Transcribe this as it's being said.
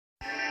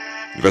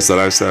Investor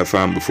Lifestyle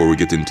fam, before we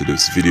get into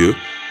this video,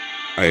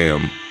 I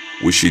am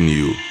wishing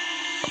you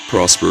a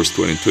prosperous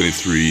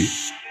 2023,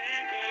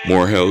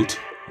 more health,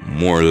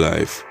 more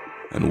life,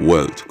 and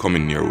wealth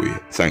coming your way.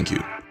 Thank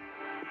you.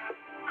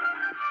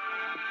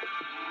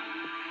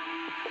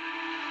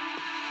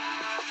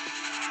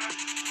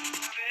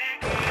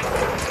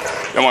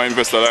 Yeah, my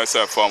Investor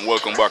Lifestyle fam,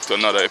 welcome back to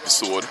another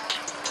episode.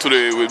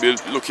 Today we'll be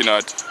looking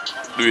at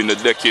doing the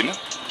decking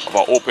of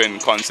our open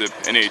concept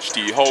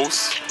NHT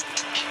house,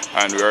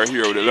 and we are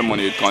here with the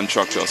Lemonade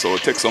contractor. So we'll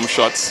take some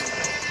shots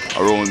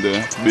around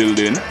the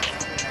building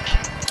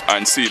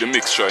and see the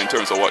mixture in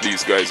terms of what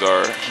these guys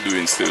are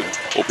doing still.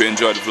 Hope you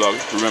enjoyed the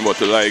vlog. Remember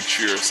to like,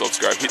 share,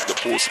 subscribe, hit the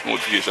post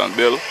notification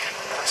bell,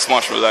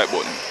 smash the like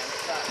button.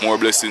 More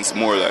blessings,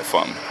 more life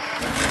fam.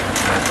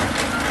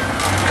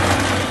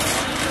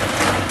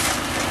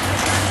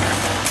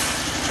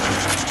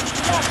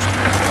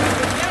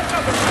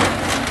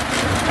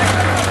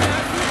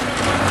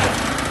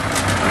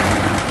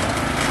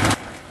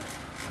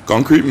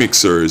 Concrete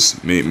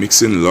mixers make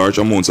mixing large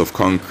amounts of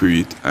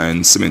concrete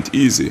and cement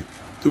easy.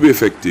 To be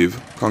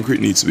effective, concrete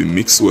needs to be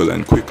mixed well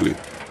and quickly,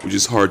 which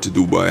is hard to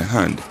do by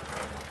hand.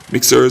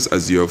 Mixers,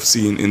 as you have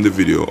seen in the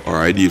video,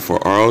 are ideal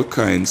for all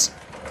kinds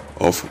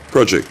of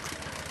projects,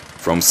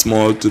 from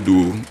small to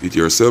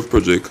do-it-yourself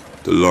project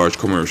to large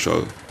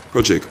commercial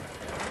project.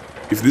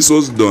 If this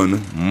was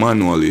done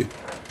manually,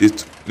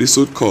 this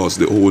would cost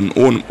the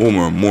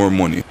owner more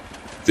money.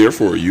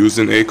 Therefore,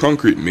 using a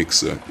concrete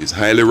mixer is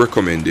highly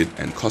recommended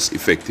and cost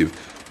effective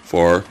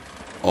for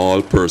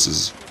all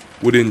purposes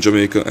within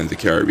Jamaica and the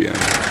Caribbean.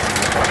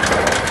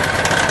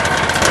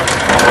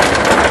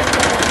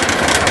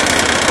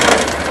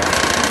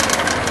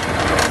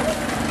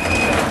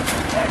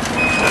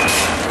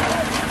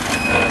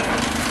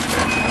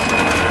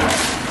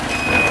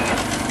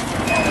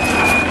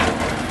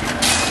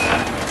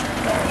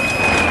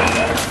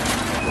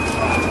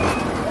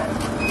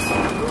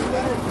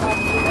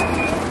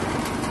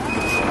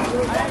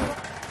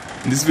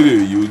 In this video,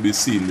 you will be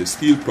seeing the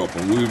steel prop,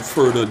 and we will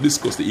further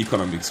discuss the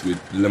economics with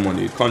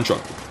Lemonade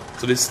contractor.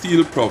 So the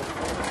steel prop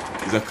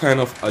is a kind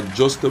of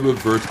adjustable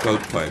vertical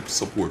pipe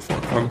support for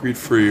concrete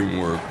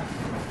framework.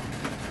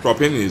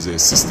 Propping is a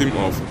system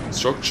of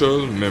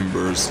structural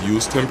members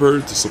used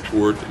temporarily to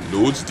support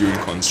loads during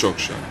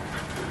construction.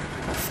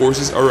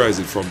 Forces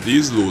arising from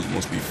these loads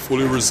must be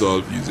fully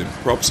resolved using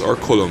props or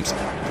columns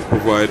to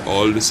provide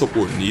all the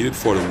support needed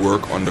for the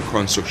work under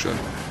construction,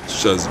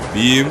 such as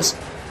beams,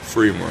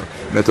 framework.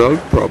 Metal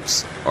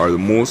props are the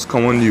most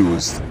common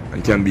used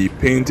and can be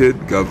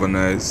painted,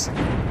 galvanized,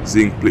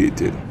 zinc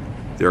plated.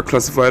 They are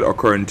classified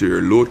according to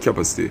their load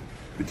capacity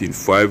between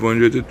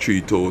 500 to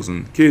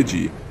 3000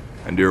 kg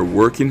and their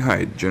working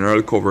height,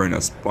 generally covering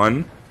a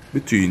span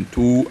between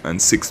 2 and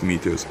 6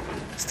 meters.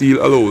 Steel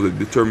allows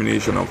the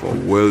determination of a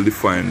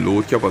well-defined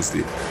load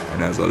capacity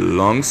and has a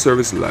long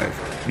service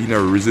life, being a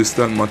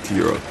resistant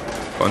material,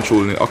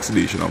 controlling the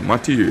oxidation of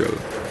material.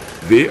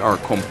 They are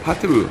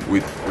compatible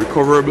with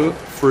recoverable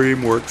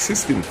framework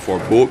systems for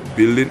both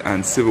building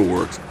and civil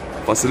works,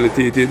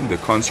 facilitating the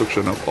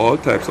construction of all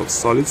types of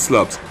solid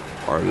slabs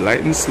or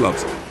lightened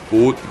slabs,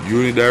 both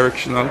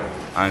unidirectional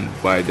and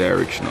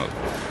bidirectional.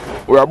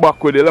 We are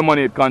back with the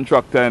Lemonade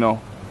contractor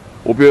now.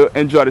 Hope you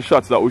enjoy the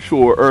shots that we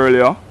showed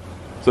earlier.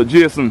 So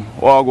Jason,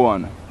 what go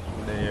on?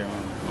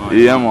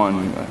 Yeah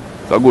man,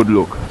 it's a good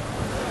look.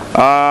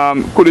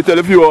 Could you tell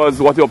the viewers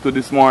what you're up to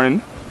this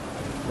morning?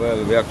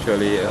 Well, we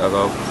actually have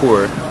a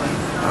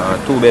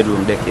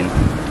two-bedroom decking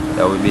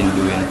that we've been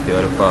doing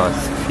for the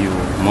past few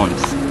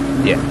months.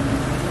 Yeah,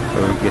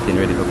 so we're getting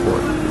ready for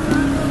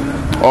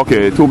pour.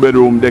 Okay,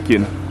 two-bedroom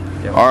decking.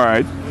 Yeah. All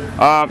right.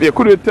 Yeah,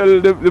 could you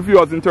tell the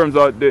viewers in terms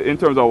of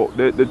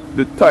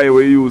the tie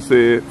we use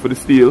for the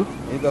steel?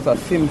 It's just a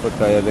simple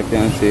tie, as you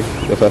can see.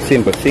 Just a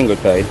simple single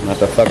tie, not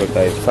a saddle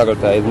tie. Saddle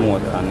tie is more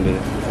than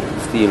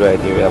the steel right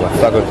here. We have a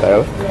saddle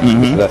tie.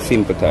 This is a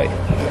simple tie.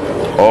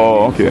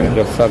 Oh, okay.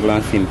 Just saddle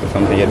and simple.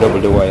 Sometimes you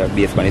double the wire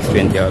based on its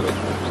strength. Yeah.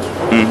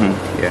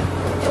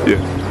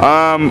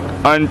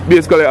 Yeah. And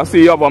basically, I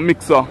see you have a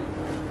mixer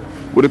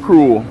with the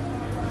crew.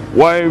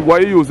 Why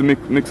you use the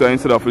mixer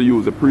instead of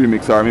use the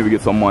pre-mixer, or maybe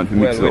get someone to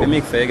mix it? Well, with the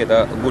mixer you get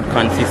a good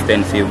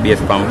consistency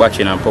based on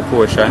batching and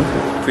proportion.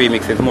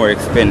 Pre-mix is more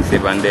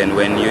expensive, and then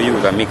when you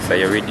use a mixer,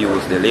 you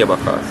reduce the labor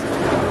cost.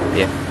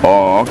 Yeah.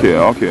 Oh,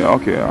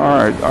 okay.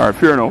 Alright,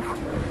 fair enough.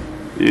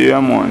 Yeah,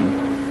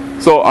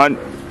 man. So, and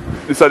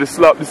this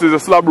is a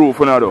slab roof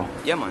now though?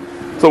 Yeah, man.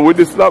 So with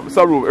this slab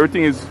roof,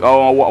 everything is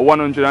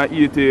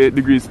 180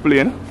 degrees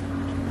plane?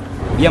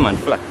 Yeah, man,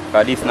 flat.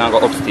 This now go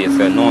upstairs,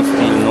 so no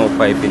steel, no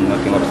piping,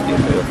 nothing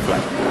upstairs, so it's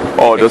flat.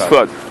 Oh, just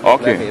flat.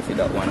 Okay. Like you see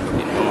that one,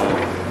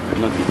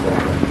 nothing.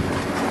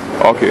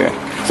 Okay.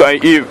 So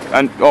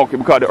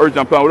because the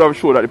original plan would have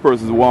showed that the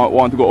person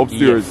want to go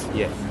upstairs.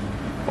 Yes.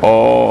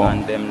 Oh.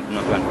 And them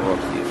not plan to go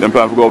upstairs. Them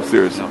plan to go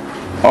upstairs. No.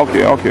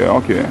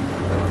 Okay.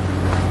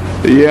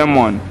 Yeah,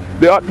 man.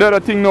 The other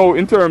thing now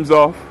in terms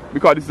of,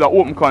 because this is an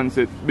open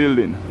concept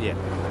building. Yeah.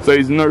 So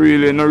it's not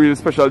really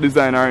special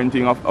design or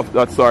anything of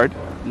that sort.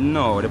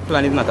 No, the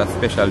plan is not a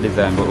special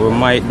design, but we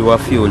might do a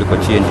few little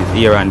changes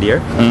here and there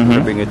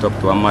to bring it up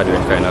to a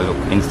modern kind of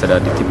look instead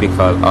of the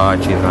typical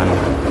arches and,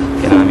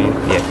 you know what I mean?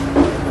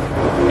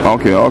 Yeah.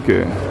 Okay,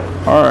 okay.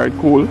 Alright,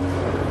 cool.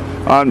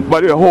 And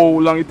by the way, how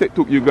long it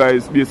took you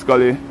guys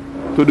basically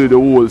to do the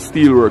whole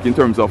steel work in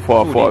terms of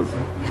fall?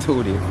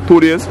 2 days. 2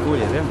 days? 2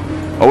 days, yeah.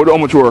 How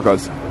much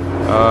workers?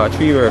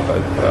 3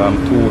 workers,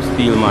 2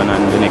 steelmen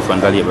and the next one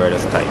the labor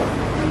just tight.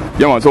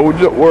 Yeah man, so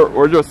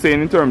we're just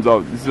saying in terms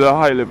of this is a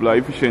high level of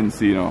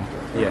efficiency, you know.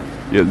 Yeah.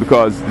 Yeah,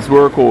 because this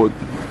work out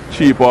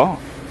cheaper,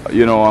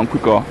 you know, and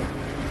quicker.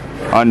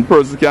 And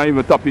persons can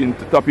even tap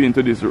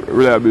into this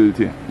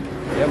reliability.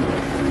 Yeah.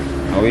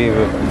 And we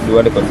do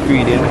a little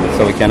screening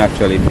so we can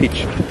actually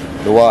pitch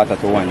the water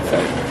to one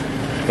side.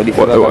 So this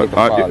is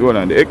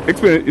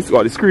explain it's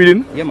what the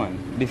screening? Yeah man.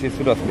 This is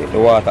to just let the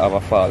water have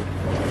a fall.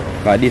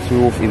 Because this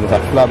roof is a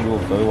flat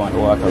roof, so we want the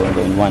water to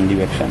go in one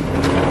direction.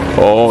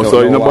 Oh,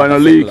 so you're not buying a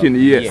leaking?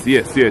 Yes.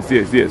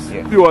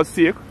 Yeah. You are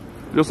sick.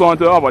 Just want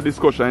to have a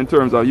discussion in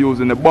terms of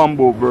using the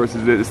bamboo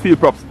versus the steel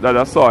props that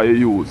I saw you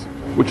use.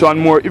 Which one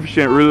more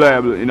efficient,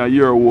 reliable in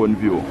your own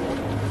view?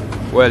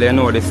 Well, you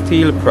know, the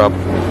steel prop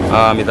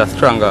is a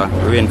stronger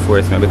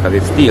reinforcement because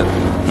it's steel.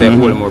 So you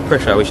hold more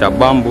pressure, which a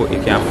bamboo,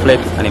 it can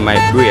flex and it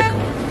might break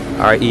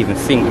or even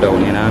sink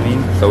down, you know what I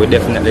mean? So we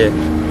definitely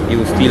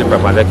use steel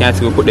prop, and I can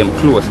see we put them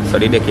close so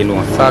the decking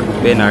don't sag,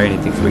 bend or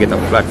anything, so we get a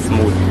flat,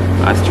 smooth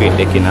and straight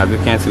decking. As we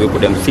can see, we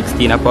put them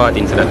 16 apart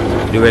instead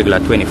of the regular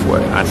 24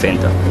 and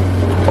center.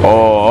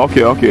 Oh,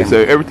 okay. Yeah. So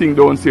everything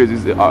downstairs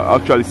is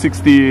actually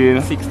 16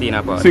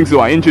 apart.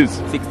 61 inches?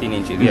 16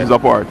 inches, inches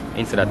apart.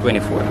 Instead of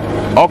 24.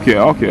 Okay.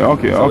 So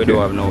we don't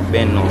have no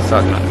bend, no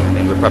sag, nothing. And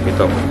then we prop it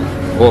up,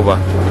 over,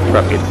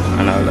 prop it,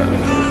 and all that.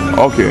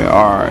 Okay,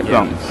 alright,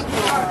 yeah. Thanks.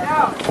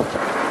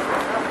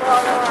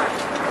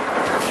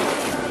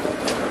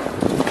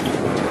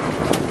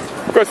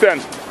 Question,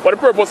 what the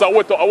purpose of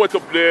wet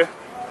up the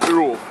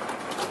roof?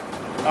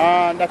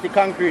 That the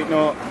concrete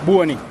no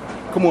bony,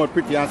 come out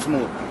pretty and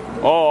smooth.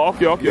 Oh,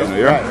 okay.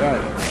 Yeah.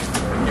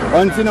 Right.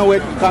 Once you know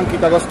wet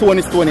concrete, I go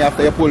stony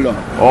after you pull them.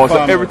 Oh, so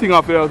everything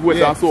after wet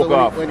and soak so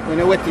off? When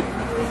you wet it,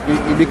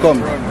 it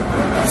becomes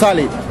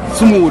solid,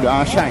 smooth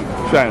and shine.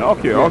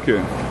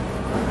 Okay.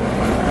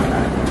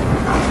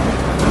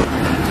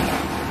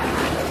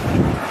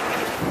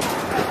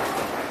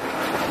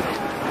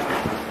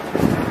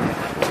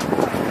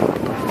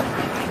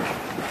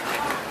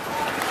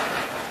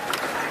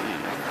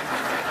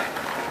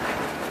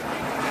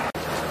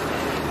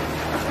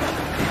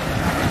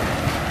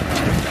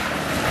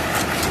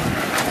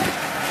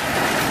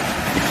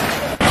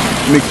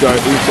 Mixture,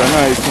 it's a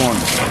nice one.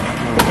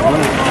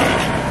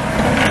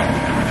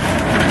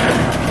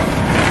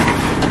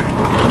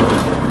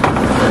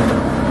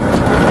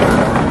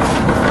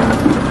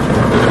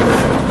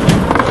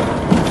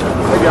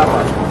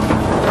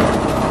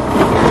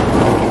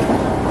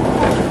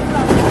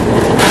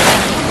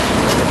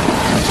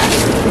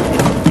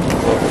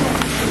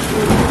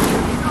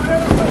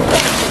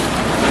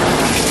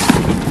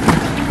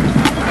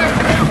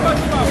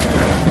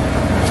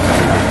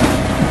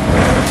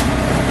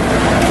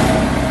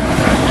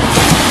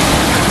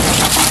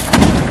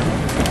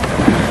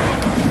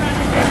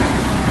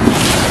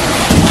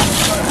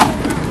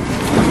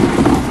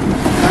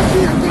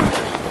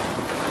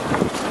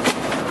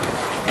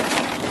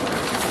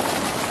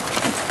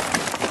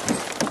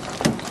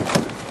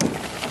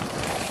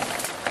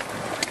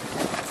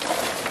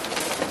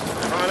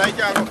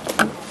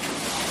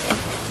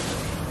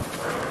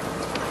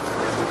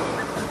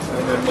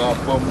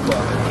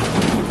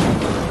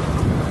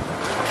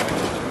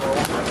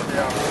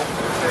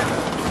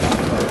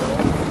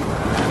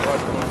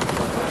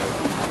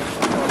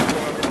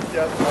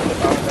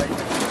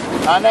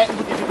 And I put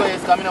it because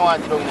it's coming out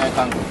in the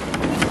tank.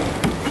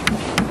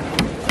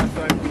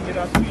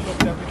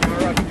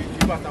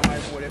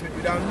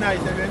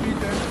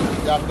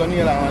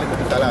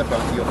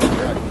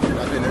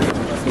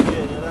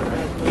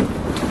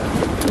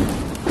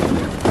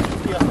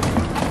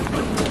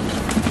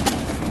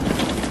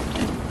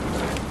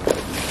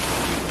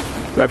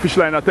 The fish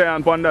line are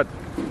tight on that.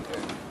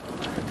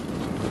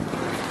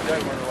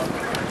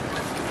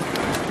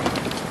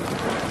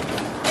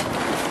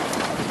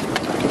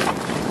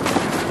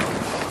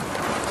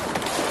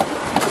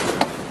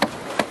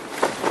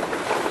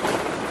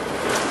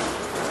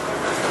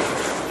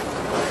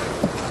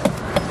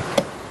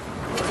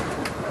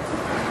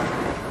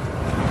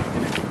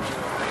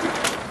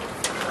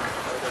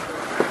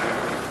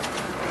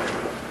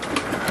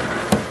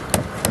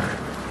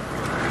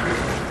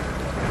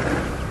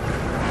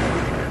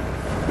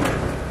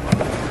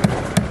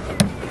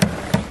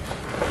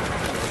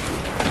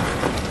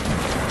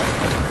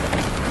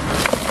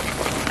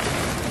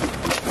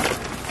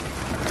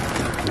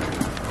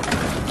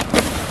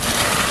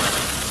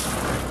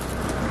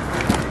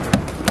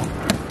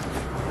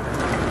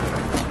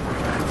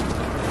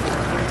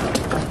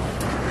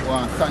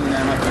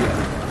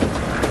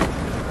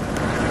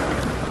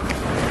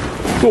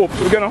 Soap,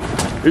 you know?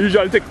 It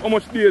usually take how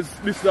much days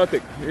this will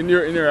take in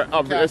your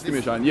average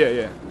estimation? Yeah,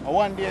 yeah.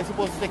 One day is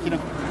supposed to take, you know.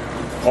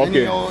 Okay. And,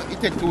 you know,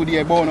 it takes 2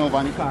 days burn over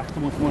and it costs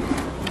too much money.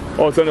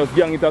 Oh, so just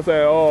gang it and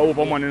say, oh,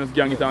 over money, just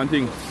gang it and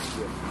things.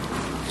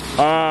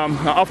 And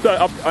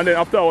then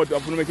afterwards, I'm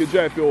going to make it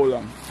dry for how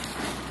long?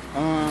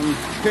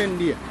 10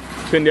 days.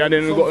 10 days and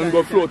then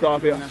go float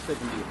off here.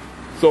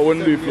 So when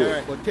do you float?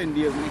 Right, but 10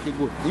 days make it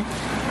good.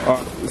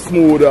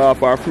 Smooth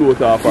off or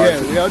float off?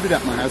 Yeah, we have to do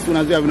that, man. As soon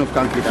as we have enough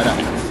concrete at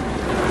that.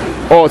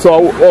 Oh,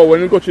 so when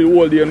you go through the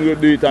whole day and you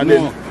do it and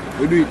then?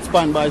 We do it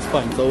span by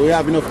span. So we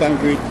have enough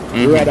concrete,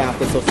 we ride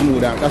after so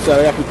smooth out. That's why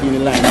we have to clean the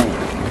line now.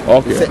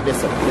 Okay. We set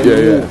this up. Then we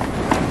move.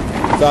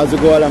 So as we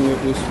go along,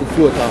 we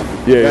float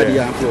off. Ready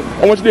and float.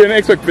 How much do you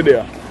expect for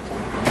there?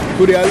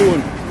 Today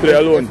alone. Today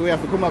alone? So we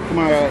have to come back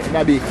tomorrow,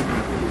 Bobby.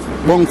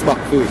 Bounce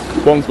back to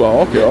it. Bounce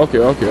back,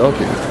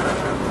 okay.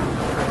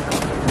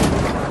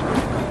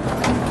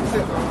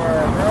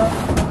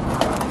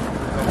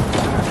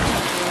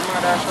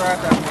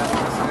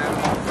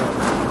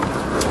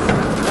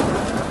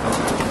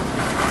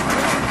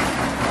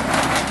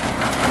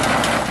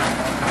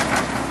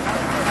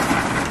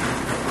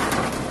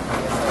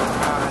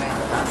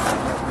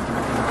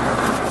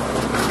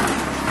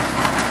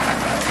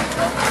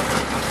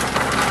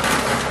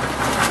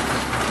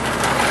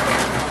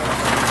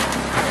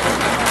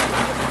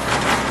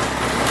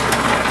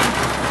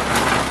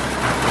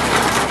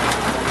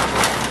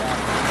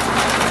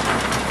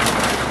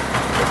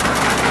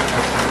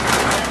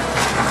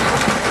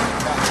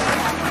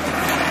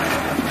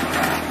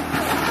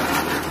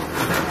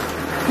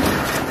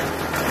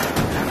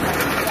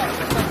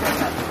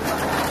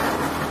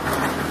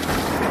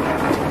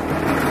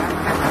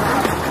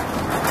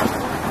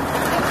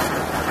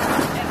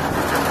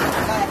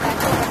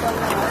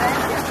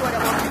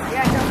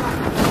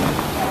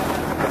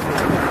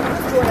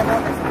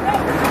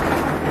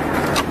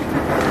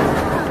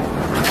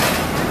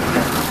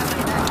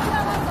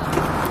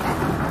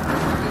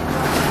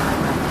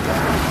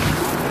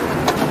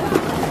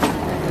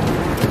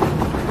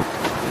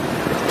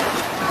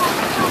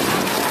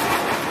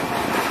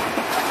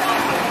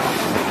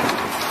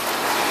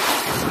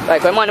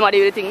 Like when man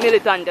do the thing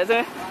militant, isn't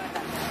it?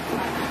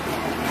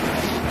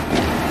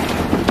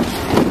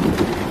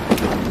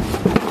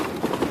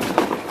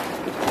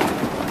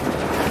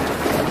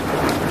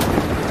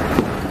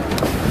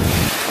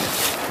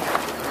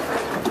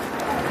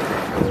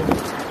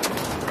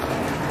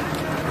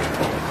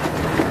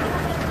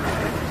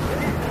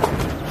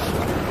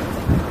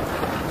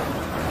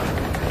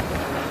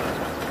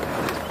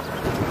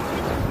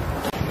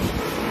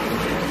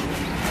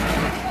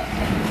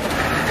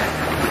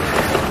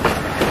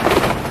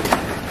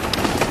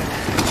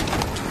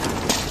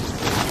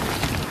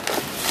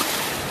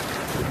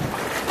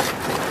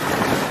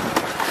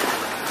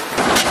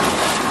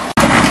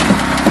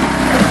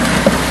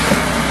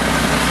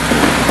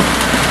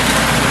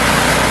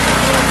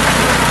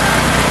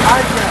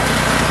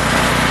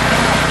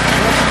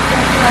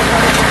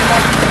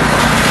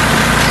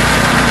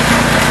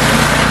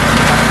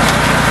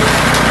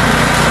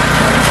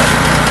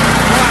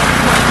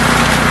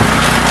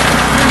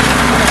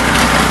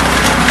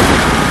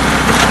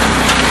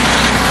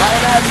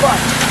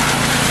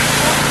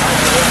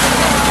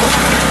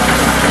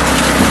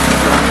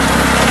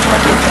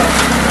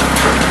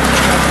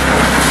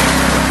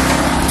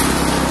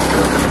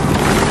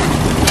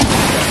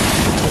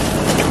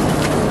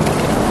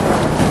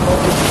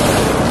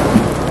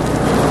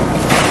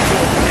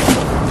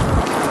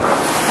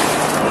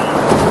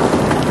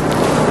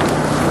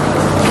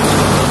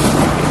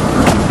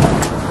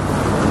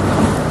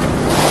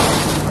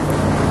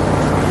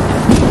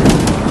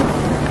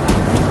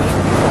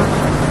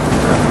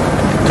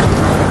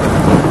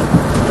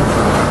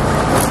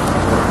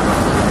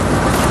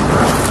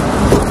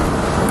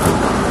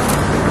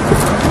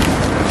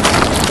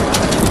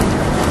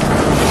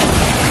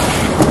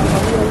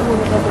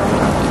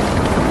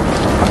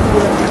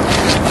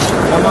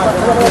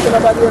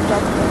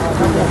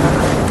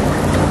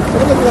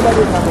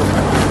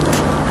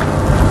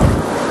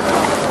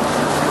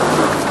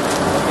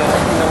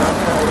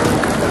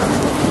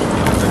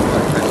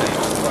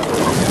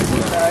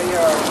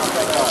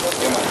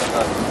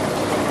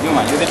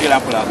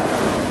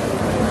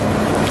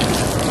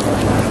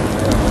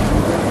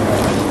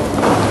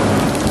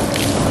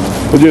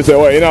 What do you say?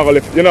 What? You're not gonna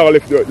lift this? You're not gonna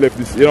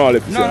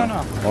lift this?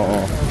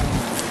 No.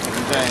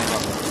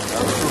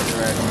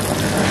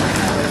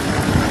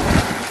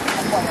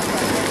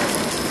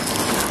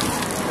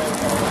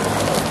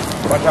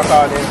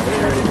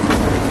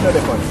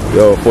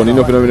 Yo, funny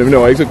enough, you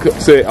know, I used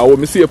to say, I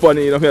would see a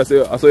funny, you know, I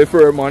say, I saw a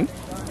fur man.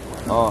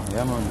 Oh,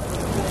 yeah, man.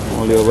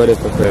 Only over there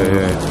for fur.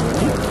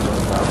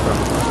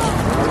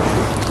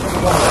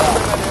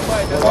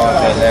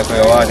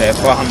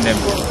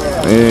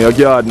 Yeah, a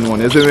garden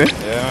one, you see me?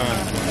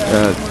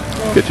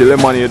 Yeah. Get your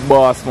lemonade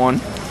boss, man.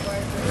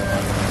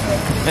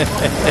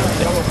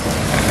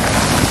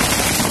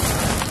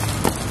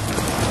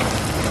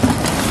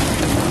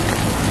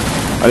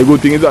 And the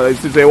good thing is that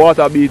it's say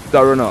water beat it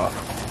run off.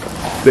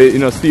 They, you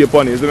know, stay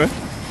upon it, you see me?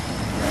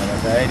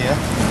 the idea.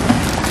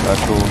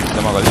 That's true.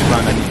 Them are going to live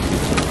underneath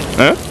it.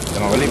 Eh?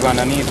 Them are going to live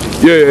underneath it.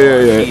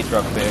 Yeah. Heat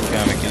truck so you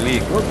can't make it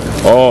leak.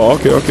 Oh,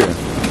 okay.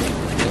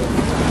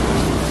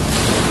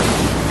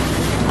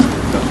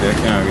 So you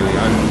can't really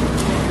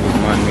use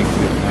man mix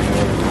it and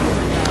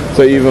everything.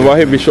 So even if a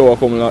heavy shower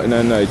come in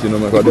the night, you know,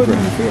 make a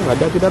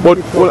difference. But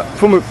well,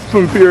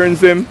 from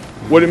parents them,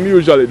 what them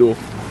usually do,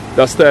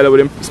 that style with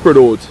them spread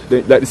out,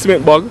 like the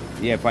cement bag,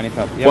 Yeah, on the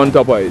top. Yeah. on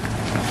top of it.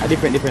 A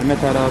different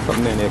method or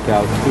something then they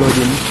call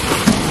flooding,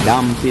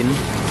 damping,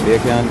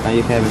 and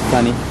you can have it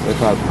sunny, they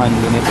call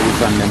panding it, you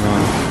sun them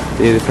around.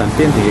 So it's the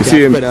same thing. You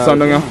see him sun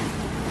down here?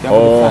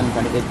 Oh. Sun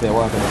can get the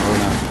water down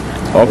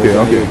around. Okay.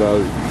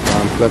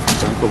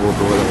 Plastic and cover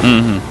over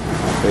there.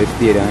 So it's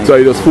stay there. So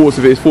you just force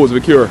it to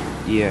cure?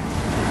 Yeah.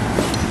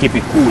 Keep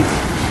it cool.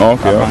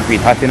 Okay.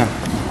 Concrete hot enough.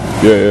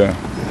 Yeah.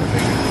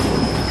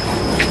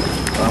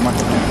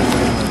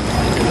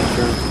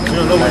 You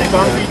know when the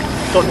concrete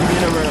touch me in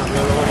the right now. You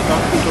know when the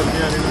concrete touch me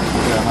in the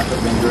Yeah, I must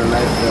have been your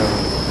lifestyle.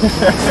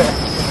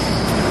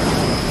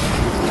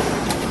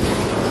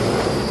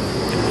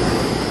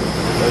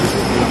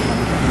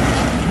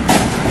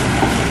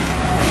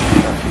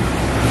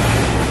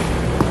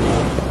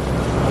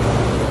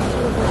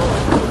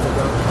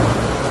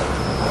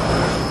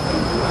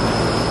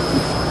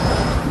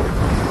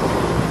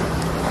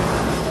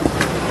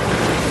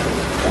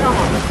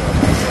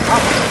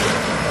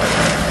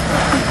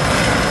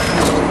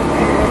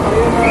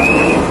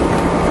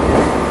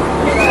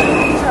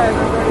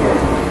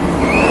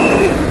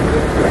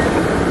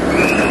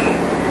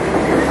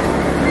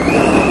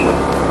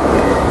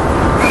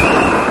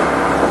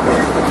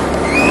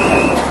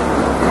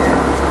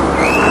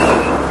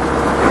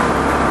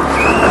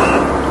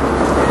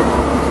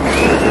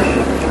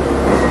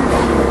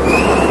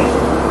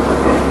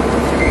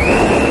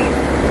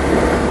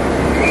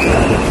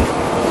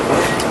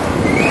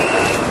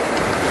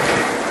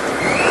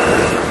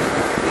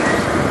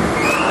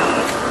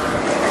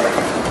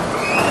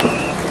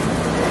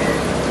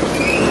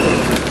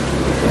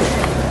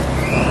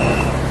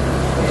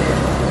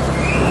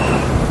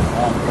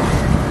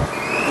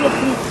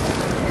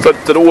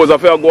 So the hose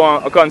have to go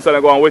on,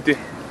 constantly go on wet it?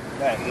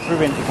 Yeah, to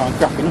prevent it from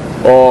cracking.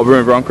 Oh,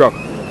 prevent from crack.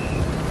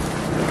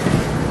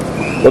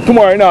 But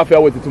tomorrow you not have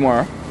to wet it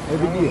tomorrow?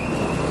 Every day.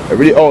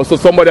 Every day? Oh, so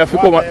somebody have to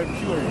come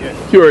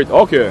and cure it?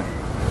 Okay.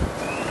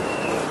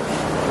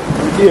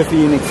 Every day for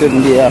you next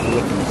 7 days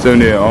after. 7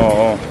 days,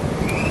 oh.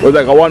 It was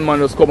like a one man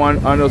just come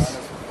and just...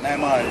 9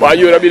 miles. But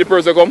you would be the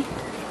person come?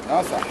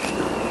 No, sir.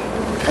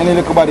 Any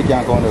little body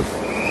can come up.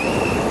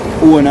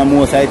 Who and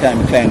most of the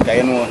time client, because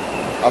you know,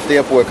 after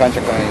you pour a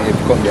contract on you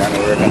come there and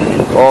work on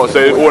it. Oh, so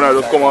the owner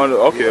just come on.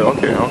 Okay.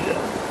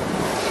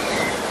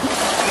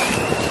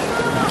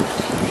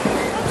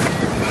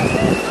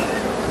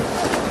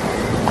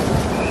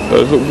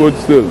 That's look good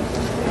still.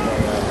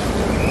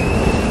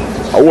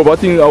 I hope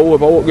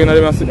I walk in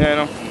and sit there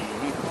now.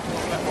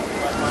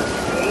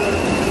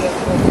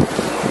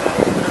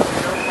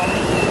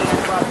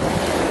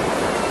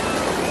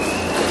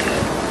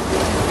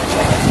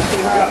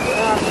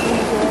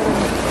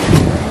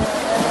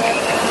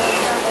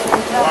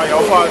 You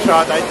fall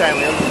short that time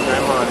you lose my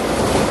money.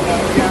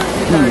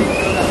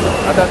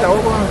 I thought I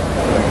was going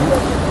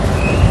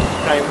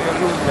time you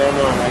lose my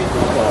money, I do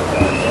fall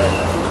short.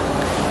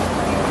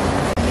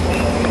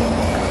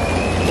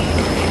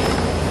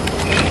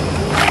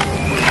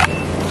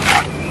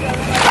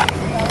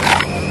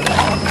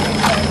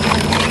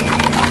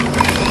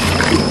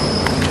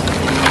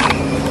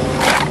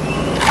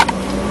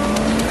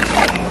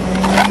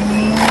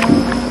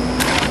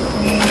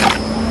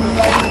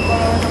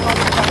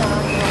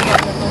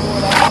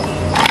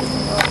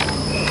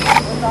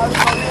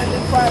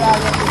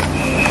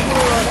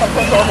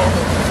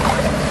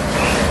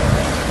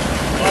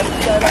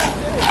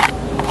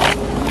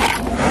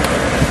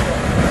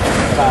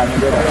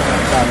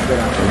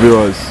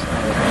 Viewers,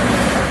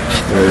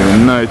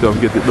 night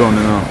of get it done,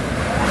 you know.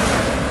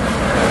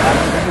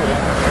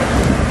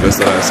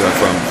 Just as I said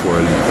from before I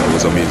leave, I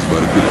was amazed by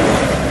the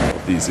build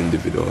of these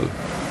individuals.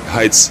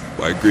 Heights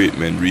by great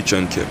men reach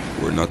and kept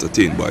were not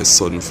attained by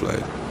sudden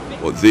flight,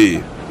 but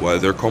they, while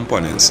their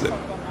companions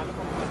slept,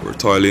 were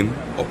toiling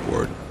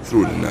upward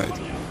through the night,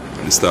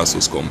 and the task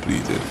was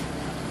completed.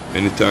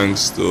 Many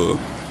thanks to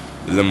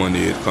the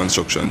Lemonade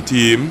construction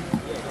team.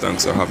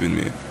 Thanks for having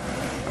me,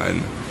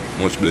 and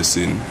much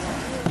blessing,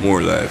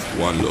 more life,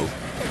 one love.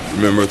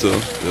 Remember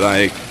to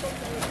like,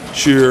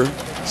 share,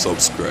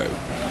 subscribe.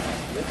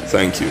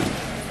 Thank you.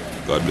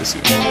 God bless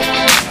you.